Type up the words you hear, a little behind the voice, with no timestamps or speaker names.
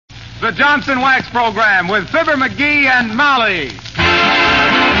the Johnson Wax Program with Fibber McGee and Molly.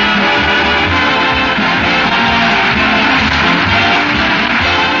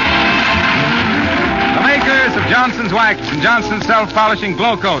 The makers of Johnson's Wax and Johnson's Self-Polishing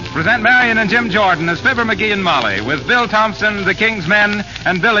Glow Coats present Marion and Jim Jordan as Fibber McGee and Molly with Bill Thompson, the King's Men,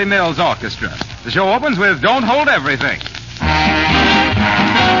 and Billy Mills Orchestra. The show opens with Don't Hold Everything.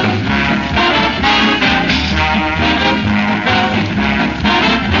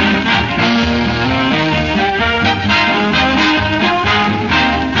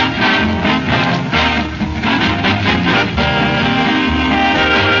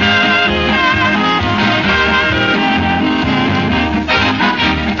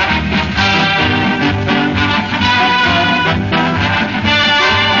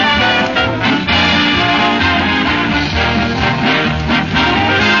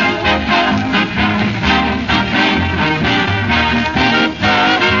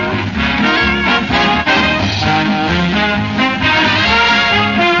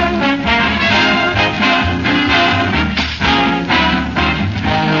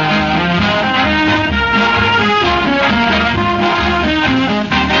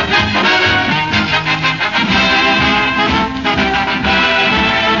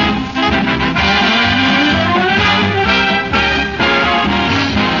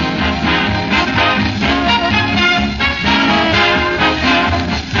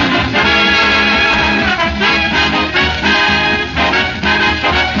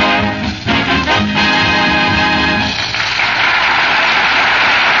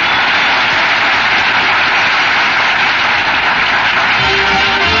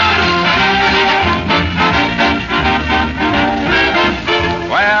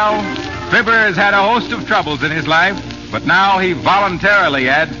 Fibber has had a host of troubles in his life, but now he voluntarily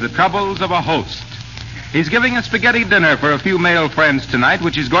adds the troubles of a host. He's giving a spaghetti dinner for a few male friends tonight,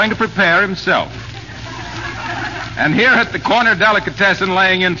 which he's going to prepare himself. And here at the corner delicatessen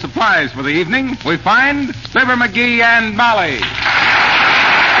laying in supplies for the evening, we find Fibber McGee and Molly.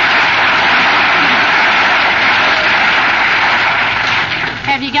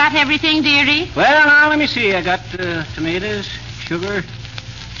 Have you got everything, dearie? Well, now, let me see. I got tomatoes, sugar,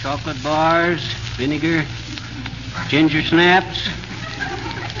 chocolate bars, vinegar, ginger snaps,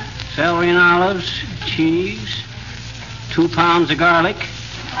 celery and olives, cheese, 2 pounds of garlic.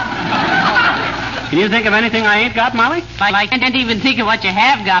 Can you think of anything I ain't got, Molly? I can't even think of what you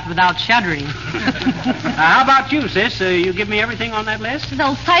have got without shuddering. How about you, sis? You give me everything on that list?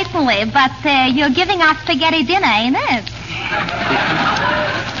 Well, certainly, but you're giving us spaghetti dinner, ain't it?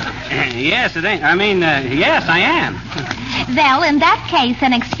 Yes, it ain't. I mean, yes, I am. Well, in that case,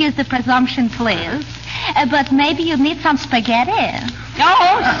 and excuse the presumption, please, but maybe you need some spaghetti.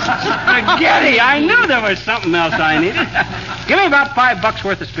 Oh, spaghetti! I knew there was something else I needed. Give me about $5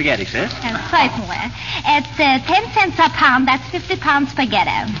 worth of spaghetti, sis. Certainly. It's 10 cents a pound. That's 50 pounds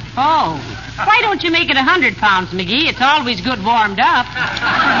spaghetti. Oh, why don't you make it 100 pounds, McGee? It's always good warmed up.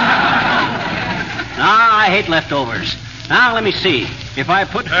 I hate leftovers. Now, let me see. If I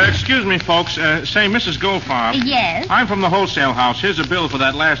put... excuse me, folks. Say, Mrs. Goldfarb. Yes? I'm from the wholesale house. Here's a bill for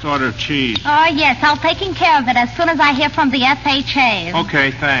that last order of cheese. Oh, yes. I'll take care of it as soon as I hear from the FHA.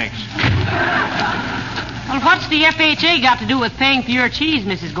 Okay, thanks. Well, what's the FHA got to do with paying for your cheese,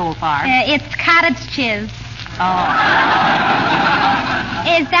 Mrs. Goldfarb? It's cottage cheese. Oh.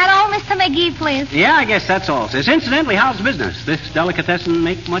 Is that all, Mr. McGee, please? Yeah, I guess that's all, sis. Incidentally, how's business? This delicatessen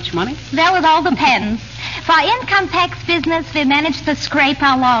make much money? Well, it all depends. For income tax business, we manage to scrape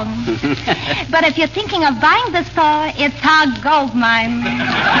along. But if you're thinking of buying the store, it's our gold mine.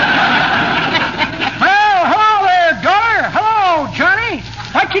 Well, hello there, daughter. Hello, Johnny.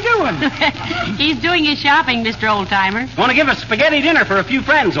 What you doing? He's doing his shopping, Mr. Oldtimer. Want to give a spaghetti dinner for a few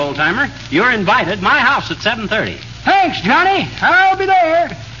friends, Oldtimer? You're invited. My house at 7:30. Thanks, Johnny. I'll be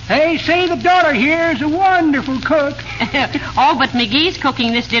there. They say the daughter here is a wonderful cook. Oh, but McGee's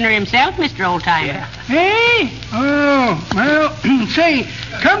cooking this dinner himself, Mr. Oldtimer. Yeah. Hey? Oh, well, say,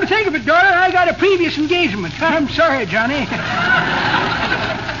 come to think of it, daughter, I got a previous engagement. I'm sorry, Johnny.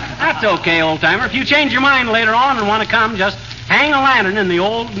 That's okay, Oldtimer. If you change your mind later on and want to come, just hang a lantern in the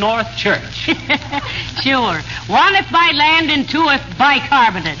Old North Church. Sure. 1 if by land and 2 if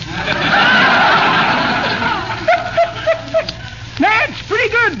bicarbonated. That's pretty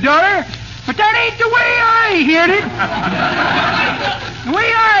good, daughter. But that ain't the way I heard it. The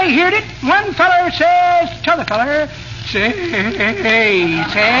way I heard it, one feller says to t'other feller, says,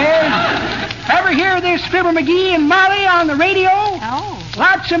 ever hear this Fibber McGee and Molly on the radio? Oh.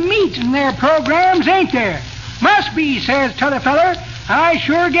 Lots of meat in their programs, ain't there? Must be, says t'other feller. I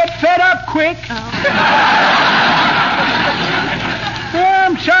sure get fed up quick. Oh.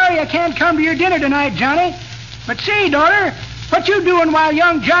 I'm sorry I can't come to your dinner tonight, Johnny. But see, daughter, what you doing while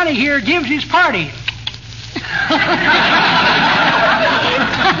young Johnny here gives his party?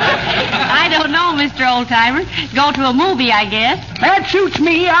 I don't know, Mr. Oldtimer. Go to a movie, I guess. That suits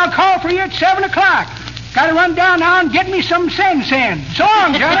me. I'll call for you at 7 o'clock. Gotta run down now and get me some sen. So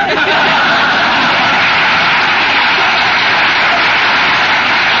long, Johnny.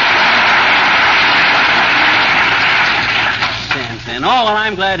 Sen. Oh, well,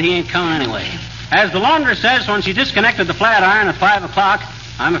 I'm glad he ain't coming anyway. As the laundress says when she disconnected the flat iron at 5 o'clock,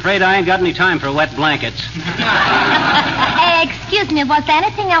 I'm afraid I ain't got any time for wet blankets. Excuse me, was there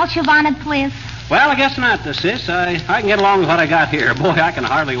anything else you wanted, please? Well, I guess not, sis. I can get along with what I got here. Boy, I can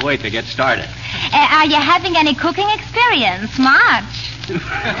hardly wait to get started. Are you having any cooking experience? Much?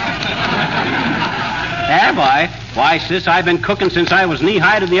 Have I? Why, sis, I've been cooking since I was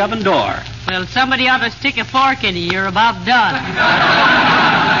knee-high to the oven door. Well, somebody ought to stick a fork in you. You're about done.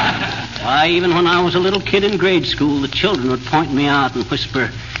 Why, even when I was a little kid in grade school, the children would point me out and whisper,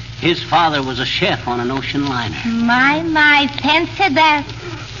 his father was a chef on an ocean liner. My, fancy that.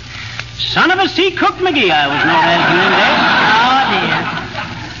 Son of a sea cook McGee, I was known as in them days. Oh, dear.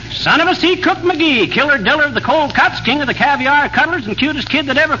 Son of a sea cook McGee, killer diller of the cold cuts, king of the caviar cutlers, and cutest kid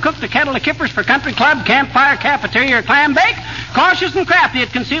that ever cooked a kettle of kippers for country club, campfire, cafeteria, or clam bake. Cautious and crafty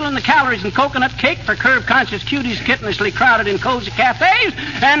at concealing the calories in coconut cake for curve-conscious cuties kittenishly crowded in cozy cafes.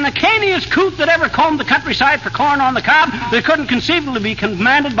 And the caniest coot that ever combed the countryside for corn on the cob that couldn't conceivably be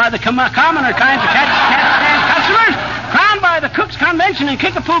commanded by the commoner kinds of customers. Crowned by the Cook's Convention in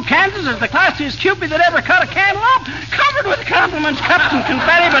Kickapoo, Kansas as the classiest Cupid that ever cut a cantaloupe. Covered with compliments, cups, and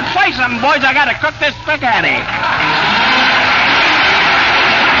confetti. But say something, boys, I gotta cook this spaghetti.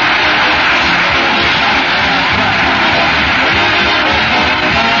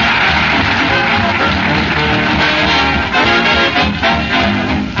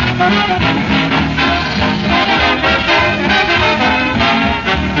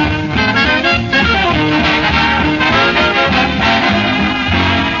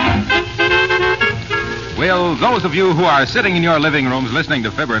 Well, those of you who are sitting in your living rooms listening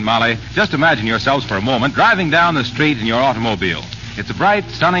to Fibber and Molly, just imagine yourselves for a moment driving down the street in your automobile. It's a bright,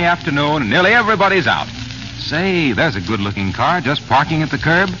 sunny afternoon, and nearly everybody's out. Say, there's a good-looking car just parking at the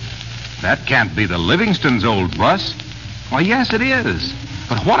curb. That can't be the Livingston's old bus. Why, yes, it is.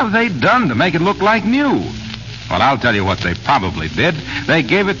 But what have they done to make it look like new? Well, I'll tell you what they probably did. They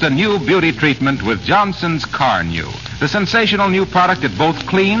gave it the new beauty treatment with Johnson's Car New, the sensational new product that both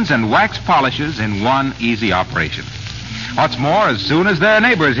cleans and wax polishes in one easy operation. What's more, as soon as their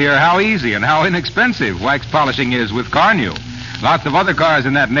neighbors hear how easy and how inexpensive wax polishing is with Car New, lots of other cars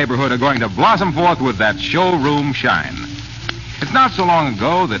in that neighborhood are going to blossom forth with that showroom shine. It's not so long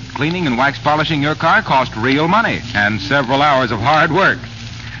ago that cleaning and wax polishing your car cost real money and several hours of hard work.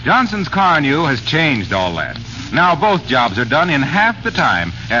 Johnson's Car New has changed all that. Now both jobs are done in half the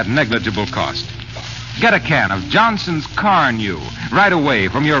time at negligible cost. Get a can of Johnson's Car New right away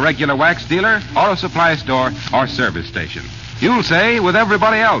from your regular wax dealer, auto supply store, or service station. You'll say, with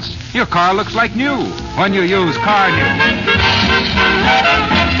everybody else, your car looks like new when you use Car New.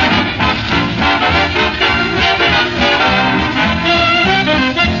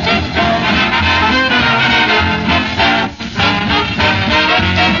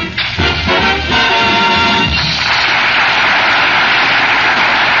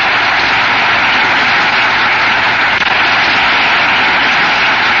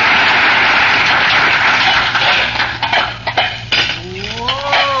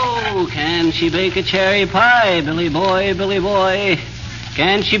 Can she bake a cherry pie, Billy boy, Billy boy?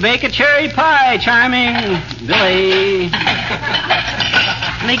 Can she bake a cherry pie, charming Billy?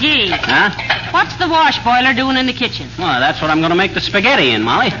 McGee. Huh? What's the wash boiler doing in the kitchen? Well, that's what I'm going to make the spaghetti in,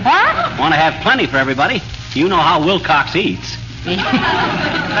 Molly. What? Want to have plenty for everybody. You know how Wilcox eats. But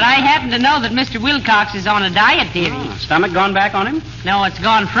I happen to know that Mr. Wilcox is on a diet, dearie. Oh, stomach gone back on him? No, it's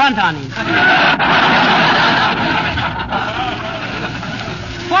gone front on him.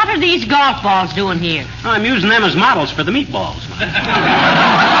 What are these golf balls doing here? Oh, I'm using them as models for the meatballs.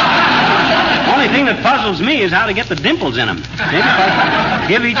 Only thing that puzzles me is how to get the dimples in them. Maybe if I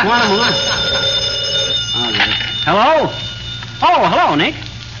give each one of them a little... Oh, hello? Oh, hello, Nick.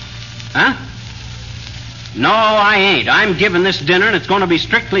 Huh? No, I ain't. I'm giving this dinner, and it's going to be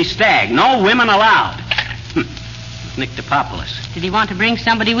strictly stag. No women allowed. Nick DePopoulos. Did he want to bring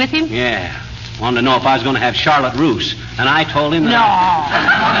somebody with him? Yeah. Wanted to know if I was going to have Charlotte Roos. And I told him that... No.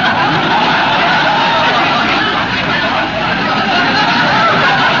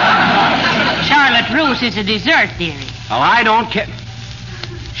 Charlotte Roos is a dessert, dearie. Oh, I don't care.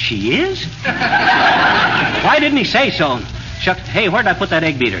 She is? Why didn't he say so? Shucks. Hey, where'd I put that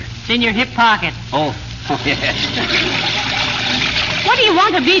egg beater? It's in your hip pocket. Oh, yes. What do you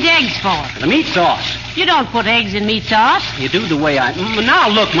want to beat eggs for? The meat sauce. You don't put eggs in meat sauce. You do the way I... Now,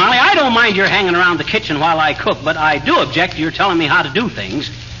 look, Molly, I don't mind your hanging around the kitchen while I cook, but I do object to your telling me how to do things.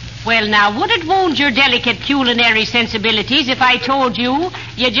 Well, now, would it wound your delicate culinary sensibilities if I told you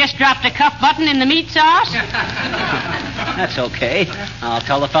just dropped a cuff button in the meat sauce? That's okay. I'll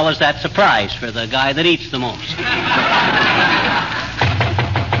tell the fellas that's a prize for the guy that eats the most.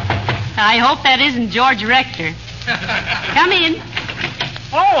 I hope that isn't George Rector. Come in.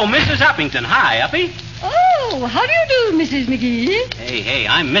 Oh, Mrs. Uppington. Hi, Uppy. Oh, how do you do, Mrs. McGee? Hey,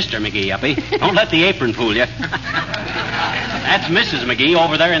 I'm Mr. McGee, Uppy. Don't let the apron fool you. That's Mrs. McGee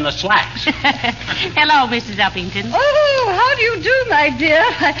over there in the slacks. Hello, Mrs. Uppington. Oh, how do you do, my dear?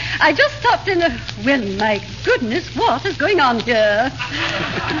 I just stopped in Well, my goodness, what is going on here?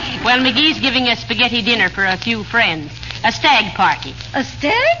 Well, McGee's giving a spaghetti dinner for a few friends. A stag party. A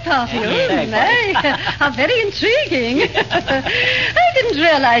stag party? Oh, my. How very intriguing. I didn't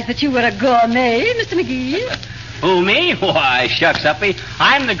realize that you were a gourmet, Mr. McGee. Who, me? Why, shucks, Uppy.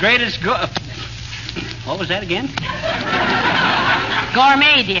 I'm the greatest What was that again?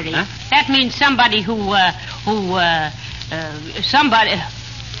 Gourmet, dearie. Huh? That means somebody somebody...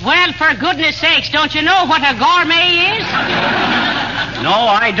 Well, for goodness sakes, don't you know what a gourmet is? No,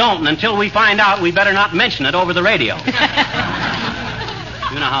 I don't. And until we find out, we better not mention it over the radio. You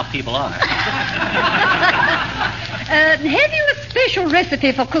know how people are. Have you a special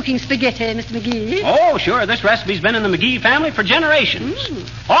recipe for cooking spaghetti, Mr. McGee? Oh, sure. This recipe's been in the McGee family for generations.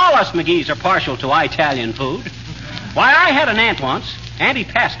 All us McGees are partial to Italian food. Why, I had an aunt once. Auntie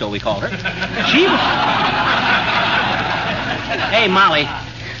Pasto, we called her. She was... Hey, Molly,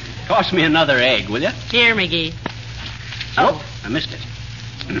 toss me another egg, will you? Here, McGee. Oh, I missed it.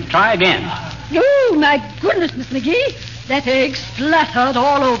 Try again. Oh, my goodness, Miss McGee. That egg splattered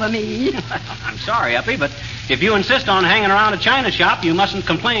all over me. I'm sorry, Uppy, but if you insist on hanging around a china shop, you mustn't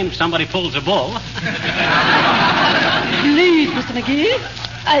complain if somebody pulls a bull. Please, Mr. McGee,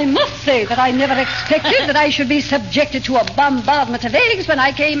 I must say that I never expected that I should be subjected to a bombardment of eggs when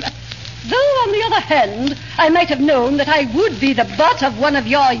I came... Though, on the other hand, I might have known that I would be the butt of one of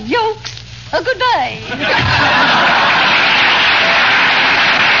your yolks. Goodbye.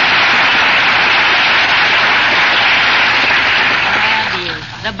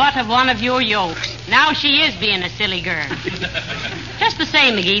 The butt of one of your yolks. Now she is being a silly girl. Just the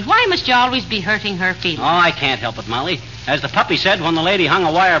same, McGee, why must you always be hurting her feelings? Oh, I can't help it, Molly. As the puppy said when the lady hung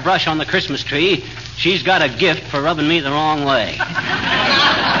a wire brush on the Christmas tree, she's got a gift for rubbing me the wrong way.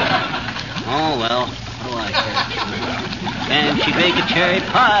 Oh, well, what do I care? Can she bake a cherry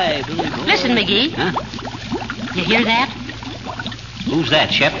pie? Listen, McGee. Huh? You hear that? Who's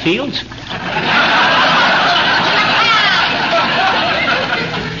that, Shep Fields?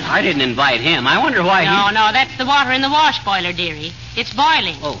 I didn't invite him. I wonder why No, that's the water in the wash boiler, dearie. It's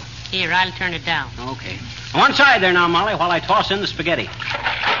boiling. Oh. Here, I'll turn it down. Okay. One side there now, Molly, while I toss in the spaghetti.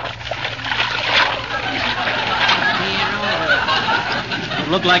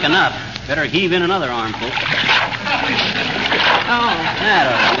 Don't look like enough. Better heave in another armful. Oh.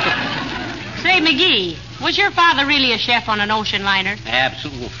 That'll do. Say, McGee, was your father really a chef on an ocean liner?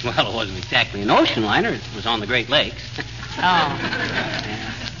 Absolutely. Well, it wasn't exactly an ocean liner. It was on the Great Lakes. Oh. Yeah.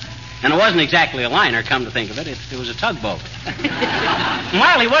 And it wasn't exactly a liner, come to think of it. It was a tugboat.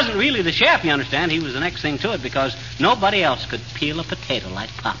 Well, he wasn't really the chef, you understand. He was the next thing to it because nobody else could peel a potato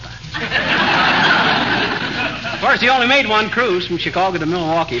like Papa. Of course, he only made one cruise from Chicago to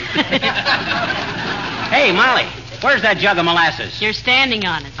Milwaukee. Hey, Molly, where's that jug of molasses? You're standing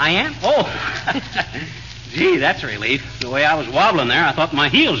on it. I am? Oh. Gee, that's a relief. The way I was wobbling there, I thought my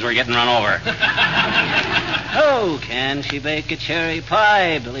heels were getting run over. Oh, can she bake a cherry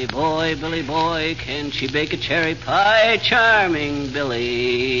pie, Billy boy, Billy boy? Can she bake a cherry pie, charming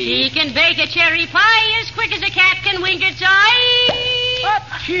Billy? She can bake a cherry pie as quick as a cat can wink its eye.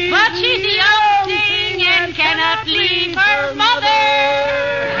 But she's the young thing and cannot leave her mother.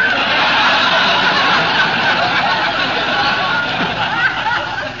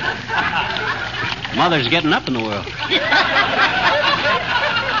 Mother's getting up in the world.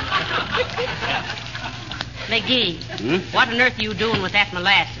 McGee, what on earth are you doing with that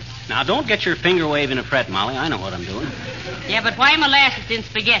molasses? Now, don't get your finger waving a fret, Molly. I know what I'm doing. Yeah, but why molasses in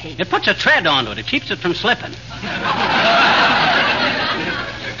spaghetti? It puts a tread onto it. It keeps it from slipping.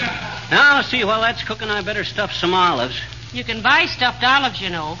 Now, see, while that's cooking, I better stuff some olives. You can buy stuffed olives, you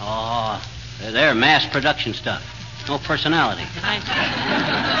know. Oh, they're mass production stuff. No personality.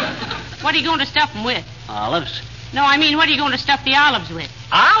 What are you going to stuff them with? Olives? No, I mean, what are you going to stuff the olives with?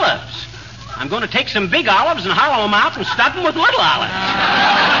 Olives? I'm going to take some big olives and hollow them out and stuff them with little olives.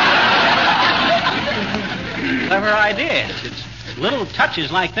 Clever idea. It's little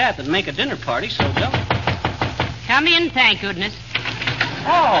touches like that make a dinner party so delicate. Come in, thank goodness.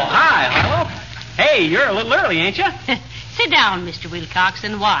 Oh, hi, Harlow. Hey, you're a little early, ain't you? Sit down, Mr. Wilcox,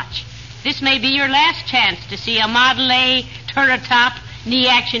 and watch. This may be your last chance to see a Model A, turret-top,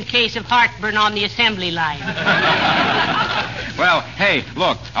 knee-action case of heartburn on the assembly line. Well, hey,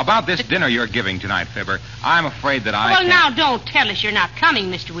 look, about this dinner you're giving tonight, Fibber, I'm afraid that I Well, can't... now, don't tell us you're not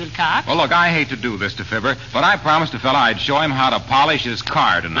coming, Mr. Wilcox. Well, look, I hate to do this to Fibber, but I promised a fella I'd show him how to polish his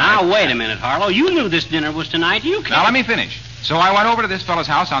car tonight. Now, wait a minute, Harlow. You knew this dinner was tonight. You can't... Now, let me finish. So I went over to this fella's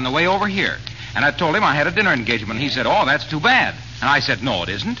house on the way over here, and I told him I had a dinner engagement. He said, oh, that's too bad. And I said, no, it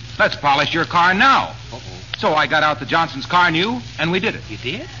isn't. Let's polish your car now. Uh-oh. So I got out the Johnson's car new, and we did it. You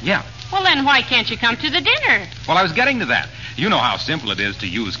did? Yeah. Well, then why can't you come to the dinner? Well, I was getting to that. You know how simple it is to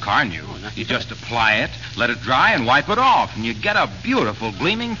use car new. You just apply it, let it dry, and wipe it off, and you get a beautiful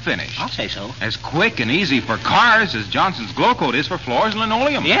gleaming finish. I'll say so. As quick and easy for cars as Johnson's Glow Coat is for floors and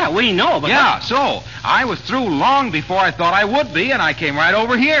linoleum. Yeah, we know, but... Yeah, so I was through long before I thought I would be, and I came right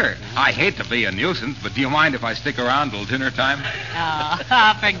over here. I hate to be a nuisance, but do you mind if I stick around till dinner time?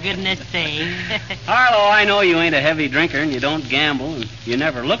 Oh, for goodness sake. Harlow, I know you ain't a heavy drinker and you don't gamble and you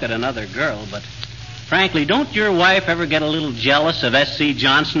never look at another girl, but frankly, don't your wife ever get a little jealous of S.C.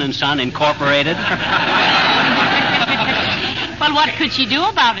 Johnson and Son Incorporated? Well, what could she do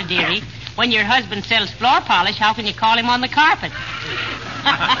about it, dearie? When your husband sells floor polish, how can you call him on the carpet?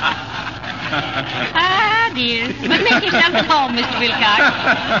 Ah, dear. But make yourself at home, Mr. Wilcox.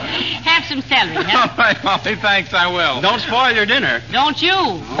 Have some celery, huh? All right, Molly, thanks, I will. Don't spoil your dinner. Don't you?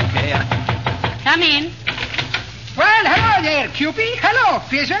 Okay, Come in. Well, hello there, Cupid. Hello,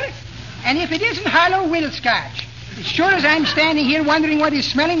 Fizzer. And if it isn't Harlow Wilcox, as sure as I'm standing here wondering what is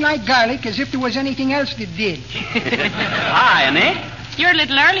smelling like garlic, as if there was anything else that did. Hi, Nick. You're a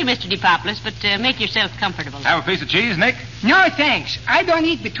little early, Mr. DePoplis, but make yourself comfortable. Have a piece of cheese, Nick? No, thanks. I don't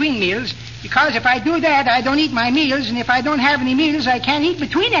eat between meals, because if I do that, I don't eat my meals, and if I don't have any meals, I can't eat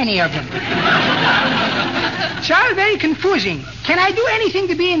between any of them. It's all very confusing. Can I do anything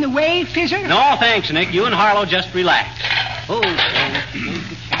to be in the way, Fizzer? No, thanks, Nick. You and Harlow just relax. Oh,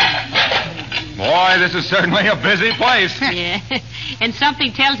 Boy, this is certainly a busy place. Yeah. And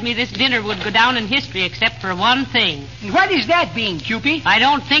something tells me this dinner would go down in history except for one thing. And what is that being, Cupid? I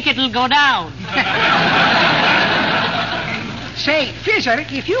don't think it'll go down. Say, Fizzer,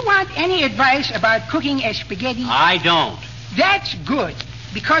 if you want any advice about cooking a spaghetti... I don't. That's good,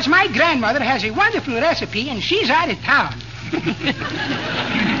 because my grandmother has a wonderful recipe, and she's out of town.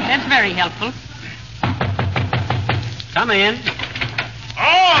 That's very helpful. Come in.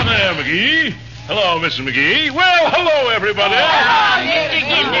 Oh, there, McGee. Hello, Mrs. McGee. Well, hello, everybody. Mr.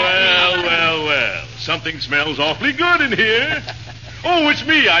 Gilder. Well. Something smells awfully good in here. Oh, it's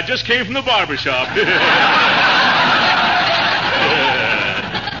me. I just came from the barber shop.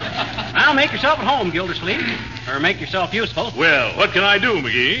 Now, make yourself at home, Gildersleeve. Or make yourself useful. Well, what can I do,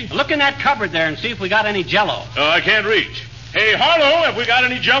 McGee? Look in that cupboard there and see if we got any Jell-O. Oh, I can't reach. Hey, Harlow, have we got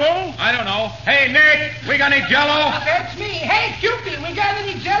any Jell-O? I don't know. Hey, Nick, we got any Jell-O? That's me. Hey, Cupid, we got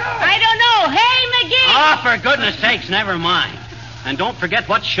any Jell-O? I don't know. Hey, McGee. Oh, for goodness sakes, never mind. And don't forget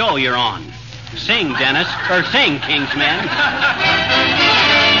what show you're on. Sing, Dennis. Or sing, Kingsmen.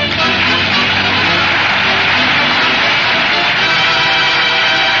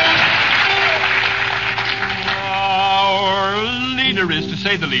 Leader is, to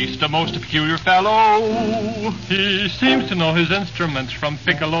say the least, a most peculiar fellow. He seems to know his instruments from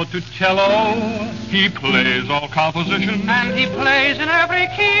piccolo to cello. He plays all compositions, and he plays in every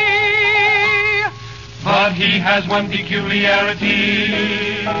key. But he has one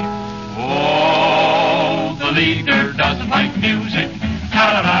peculiarity. Oh, the leader doesn't like music.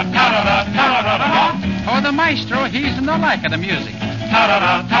 Ta-da-da, ta-da-da, ta-da-da-da. Oh, the maestro, he's no like of the music.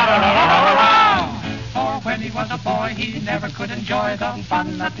 Ta-da-da, ta-da-da-da-da-da. For when he was a boy, he never could enjoy the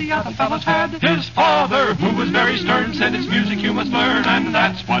fun that the other fellows had. His father, who was very stern, said it's music you must learn, and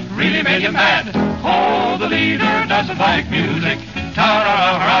that's what really made him mad. Oh, the leader doesn't like music.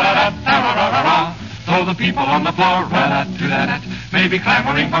 Ta-ra-ra-ra-ra-ta-ra-ra-ra. Though the people on the floor, rat-a-too-dat-at, may be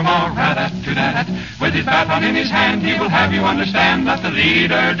clamoring for more, rat-a-too-dat-at. With his baton in his hand, he will have you understand that the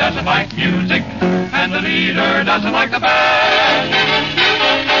leader doesn't like music, and the leader doesn't like the band.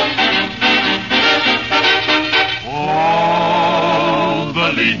 Oh,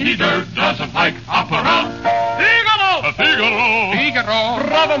 the leader doesn't like opera. Figaro! Figaro! Figaro.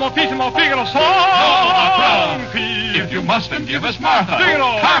 Bravo, moltissimo, Figaro song! No opera. If you must, then give us Martha.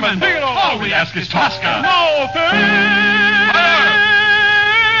 Figaro. Carmen. Figaro. All we ask is Tosca. No, Figaro!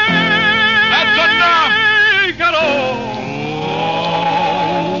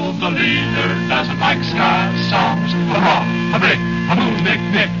 leader doesn't like ska songs. Hurrah, a brick, a moon, nick,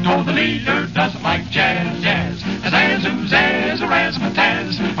 nick. No, the leader doesn't like jazz, jazz. A zazz, ooh, zazz, a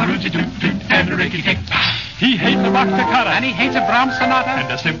razzmatazz, a rooty toot toot, and a ricky tick. He hates the rock toccata, And he hates a Brahms sonata. and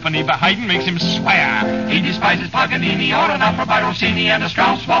the symphony by Haydn makes him swear. He despises Paganini or an opera by Rossini, and a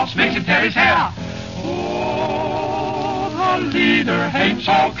Strauss waltz makes him tear his hair. Oh, the leader hates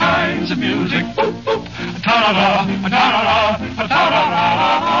all kinds of music. Boop, boop. Ta-da-da, ta-da-da,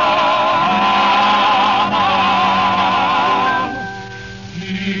 ta-da-da.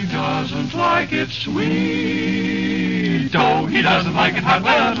 He doesn't like it sweet. Oh, he doesn't like it hot.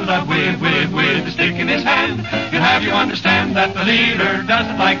 Well, that with the stick in his hand. He'll have you understand that the leader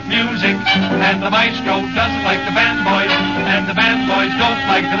doesn't like music, and the maestro doesn't like the band boys, and the band boys don't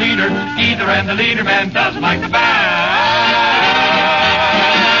like the leader either, and the leader man doesn't like the band.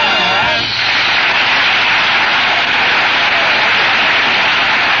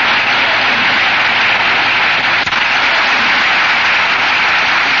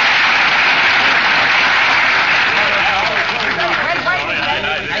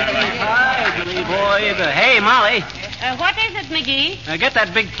 Hey, Molly, What is it, McGee? get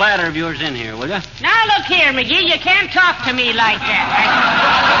that big platter of yours in here, will you? Now, look here, McGee. You can't talk to me like that.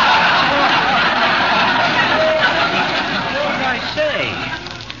 What did I say?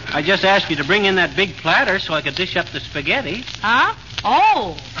 I just asked you to bring in that big platter so I could dish up the spaghetti. Huh?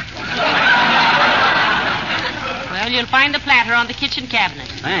 Oh. Well, you'll find the platter on the kitchen cabinet.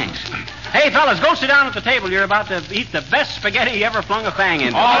 Thanks. Hey, fellas, go sit down at the table. You're about to eat the best spaghetti you ever flung a fang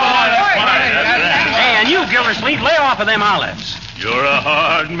into. Oh, that's fine. That's Hey, and you, Gildersleeve, lay off of them olives. You're a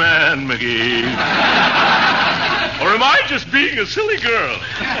hard man, McGee. Or am I just being a silly girl?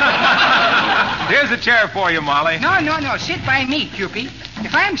 Here's a chair for you, Molly. No. Sit by me, Cupid.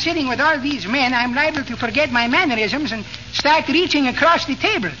 If I'm sitting with all these men, I'm liable to forget my mannerisms and start reaching across the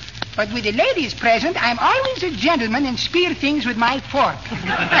table. But with the ladies present, I'm always a gentleman and spear things with my fork.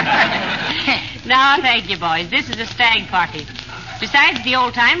 Now, thank you, boys. This is a stag party. Besides, the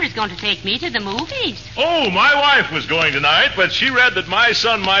old-timer's going to take me to the movies. Oh, my wife was going tonight, but she read that My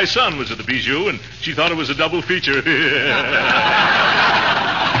Son was at the Bijou, and she thought it was a double feature.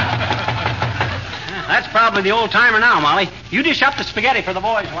 That's probably the old timer now, Molly. You dish up the spaghetti for the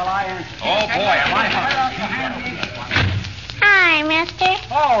boys while I answer. Oh, boy, am I... Hi, mister.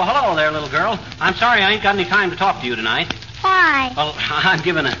 Oh, hello there, little girl. I'm sorry I ain't got any time to talk to you tonight. Why? Well, I'm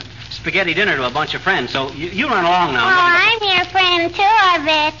giving a spaghetti dinner to a bunch of friends, so you run along now. Oh, I'm your friend, too, I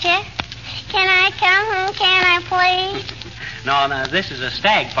betcha. Can I come? Can I, please? No, this is a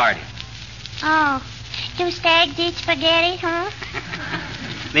stag party. Oh, do stags eat spaghetti, huh?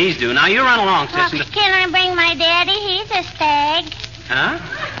 These do. Now, you run along, sis. Well, can I bring my daddy? He's a stag. Huh?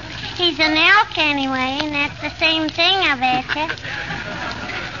 He's an elk anyway, and that's the same thing, I betcha.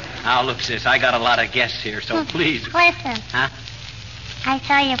 Now, look, sis, I got a lot of guests here, so please. Listen. Huh? I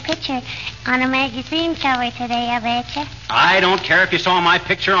saw your picture on a magazine cover today, I betcha. I don't care if you saw my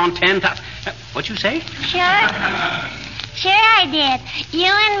picture on 10,000... What'd you say? Sure. Sure I did. You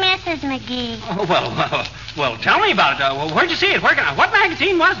and Mrs. McGee. Oh, well, tell me about it. Where'd you see it? What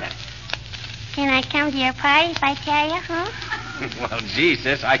magazine was it? Can I come to your party if I tell you, huh? Well, gee,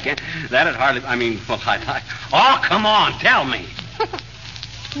 sis, I can't... That'd hardly... I'd like... Oh, come on, tell me.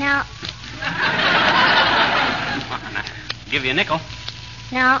 No. Come on, now. Give you a nickel.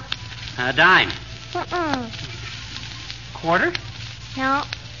 No. A dime. Mm-mm. Quarter? No.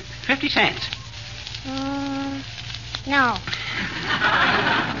 50 cents. No.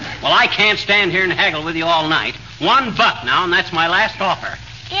 Well, I can't stand here and haggle with you all night. $1 now, and that's my last offer.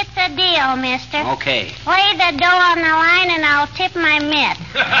 It's a deal, mister. Okay. Lay the dough on the line and I'll tip my mitt.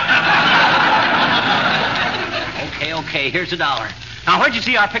 Okay, here's $1. Now, where'd you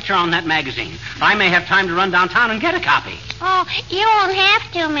see our picture on that magazine? I may have time to run downtown and get a copy. Oh, you won't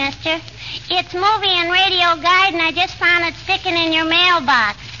have to, mister. It's movie and radio guide, and I just found it sticking in your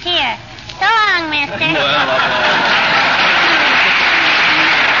mailbox. Here. So long, mister.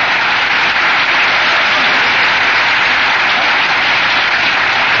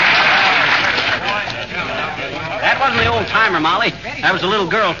 That wasn't the old timer, Molly. That was a little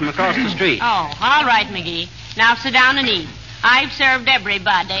girl from across the street. Oh, all right, McGee. Now sit down and eat. I've served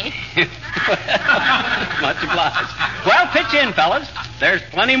everybody. Much obliged. Well, pitch in, fellas. There's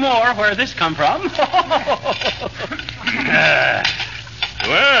plenty more where this come from.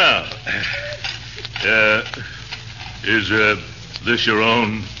 Is this your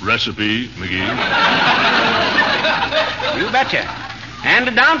own recipe, McGee? You betcha.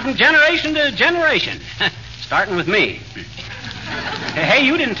 Handed down from generation to generation. Starting with me. Hey,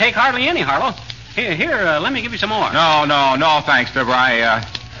 you didn't take hardly any, Harlow. Here, let me give you some more. No, thanks, Fibber.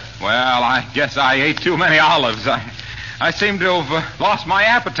 Well, I guess I ate too many olives. I seem to have lost my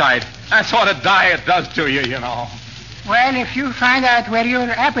appetite. That's what a diet does to you, you know. Well, if you find out where your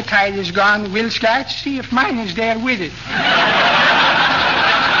appetite is gone, we'll start to see if mine is there with it.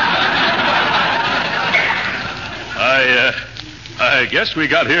 I guess we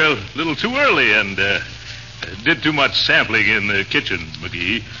got here a little too early and did too much sampling in the kitchen,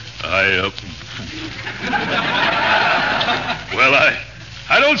 McGee. I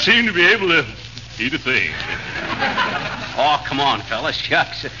don't seem to be able to eat a thing. Oh, come on, fellas.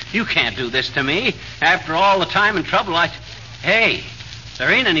 Shucks. You can't do this to me. After all the time and trouble, Hey,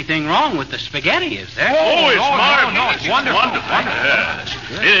 there ain't anything wrong with the spaghetti, is there? Oh, it's marvelous. No, it's wonderful.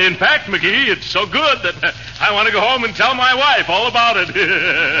 In fact, McGee, it's so good that I want to go home and tell my wife all about it.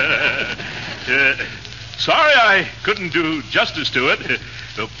 Sorry I couldn't do justice to it.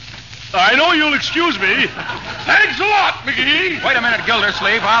 I know you'll excuse me. Thanks a lot, McGee. Wait a minute,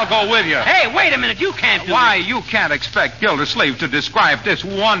 Gildersleeve. I'll go with you. Hey, wait a minute. You can't do Why, this. you can't expect Gildersleeve to describe this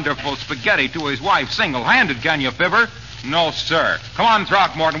wonderful spaghetti to his wife single-handed, can you, Fibber? No, sir. Come on,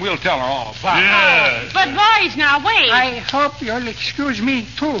 Throckmorton. We'll tell her all about it. Yeah. But boys, now wait. I hope you'll excuse me,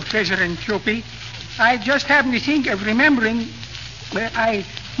 too, Fizzer and Cupie. I just happened to think of remembering that I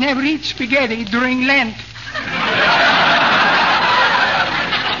never eat spaghetti during Lent.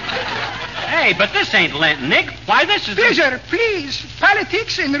 Hey, but this ain't Lent, Nick. Why, this is... Fizzer, please.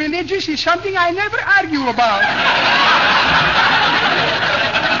 Politics and religious is something I never argue about.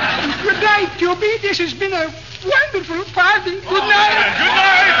 Good night, Cupie. This has been a wonderful party. Good night. Good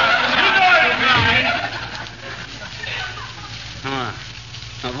night.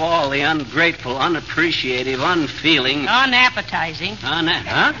 Of all the ungrateful, unappreciative, unfeeling... Unappetizing.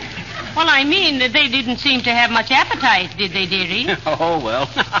 Huh? Well, I mean, that they didn't seem to have much appetite, did they, dearie? Oh, well.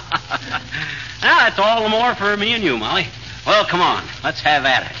 That's all the more for me and you, Molly. Well, come on. Let's have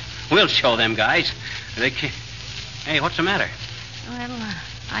at it. We'll show them guys. Hey, what's the matter? Well,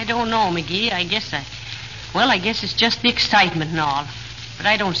 I don't know, McGee. I guess it's just the excitement and all. But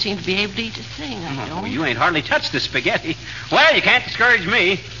I don't seem to be able to eat a thing. I don't. You ain't hardly touched the spaghetti. Well, you can't discourage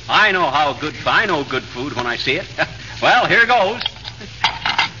me. I know good food when I see it. Well, here goes.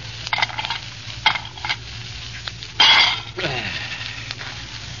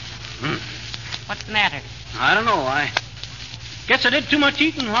 What's the matter? I don't know. I guess I did too much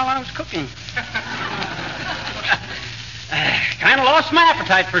eating while I was cooking. Kind of lost my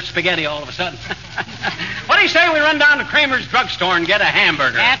appetite for spaghetti all of a sudden. What do you say we run down to Kramer's drugstore and get a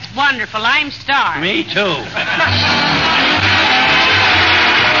hamburger? That's wonderful. I'm starved. Me too.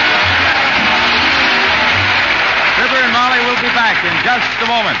 Fibber and Molly will be back in just a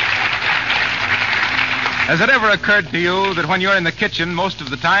moment. Has it ever occurred to you that when you're in the kitchen, most of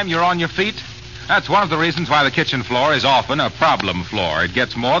the time you're on your feet? That's one of the reasons why the kitchen floor is often a problem floor. It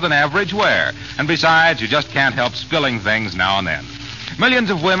gets more than average wear. And besides, you just can't help spilling things now and then. Millions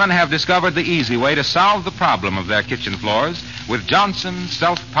of women have discovered the easy way to solve the problem of their kitchen floors with Johnson's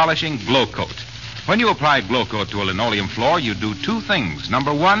self-polishing Glow Coat. When you apply Glow Coat to a linoleum floor, you do two things.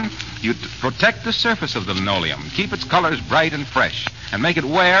 Number one, you protect the surface of the linoleum, keep its colors bright and fresh, and make it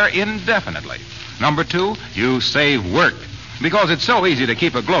wear indefinitely. Number two, you save work, because it's so easy to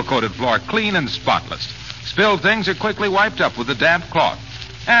keep a glow-coated floor clean and spotless. Spilled things are quickly wiped up with a damp cloth.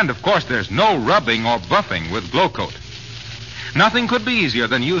 And, of course, there's no rubbing or buffing with Glow Coat. Nothing could be easier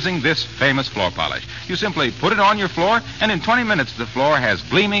than using this famous floor polish. You simply put it on your floor, and in 20 minutes the floor has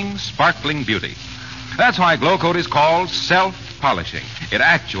gleaming, sparkling beauty. That's why Glow Coat is called self-polishing. It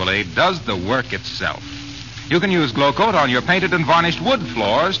actually does the work itself. You can use Glow Coat on your painted and varnished wood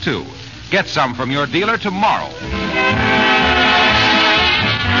floors, too. Get some from your dealer tomorrow.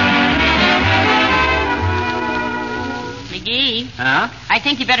 McGee, Huh? I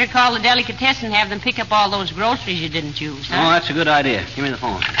think you better call the delicatessen and have them pick up all those groceries you didn't use, huh? Oh, that's a good idea. Give me the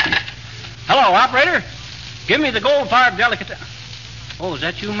phone. Hello, operator. Give me the gold-fired delicatessen. Oh, is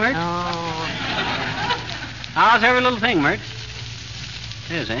that you, Mert? Oh. How's every little thing, Mert?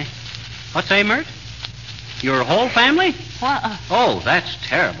 It is, eh? What's that, Mert? Your whole family? What? Oh, that's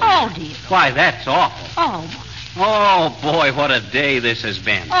terrible. Oh, dear. Why, that's awful. Oh, my. Oh, boy, what a day this has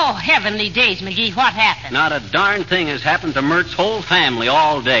been. Oh, heavenly days, McGee. What happened? Not a darn thing has happened to Mert's whole family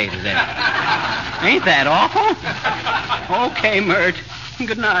all day today. Ain't that awful? Okay, Mert.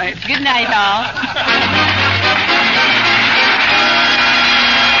 Good night. Good night, all.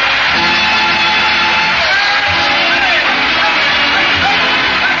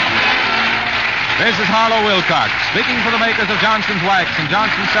 This is Harlow Wilcox, speaking for the makers of Johnson's Wax and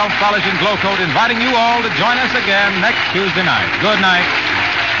Johnson's Self-Polishing Glow Coat, inviting you all to join us again next Tuesday night. Good night.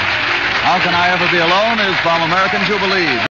 How Can I Ever Be Alone is from American Jubilee.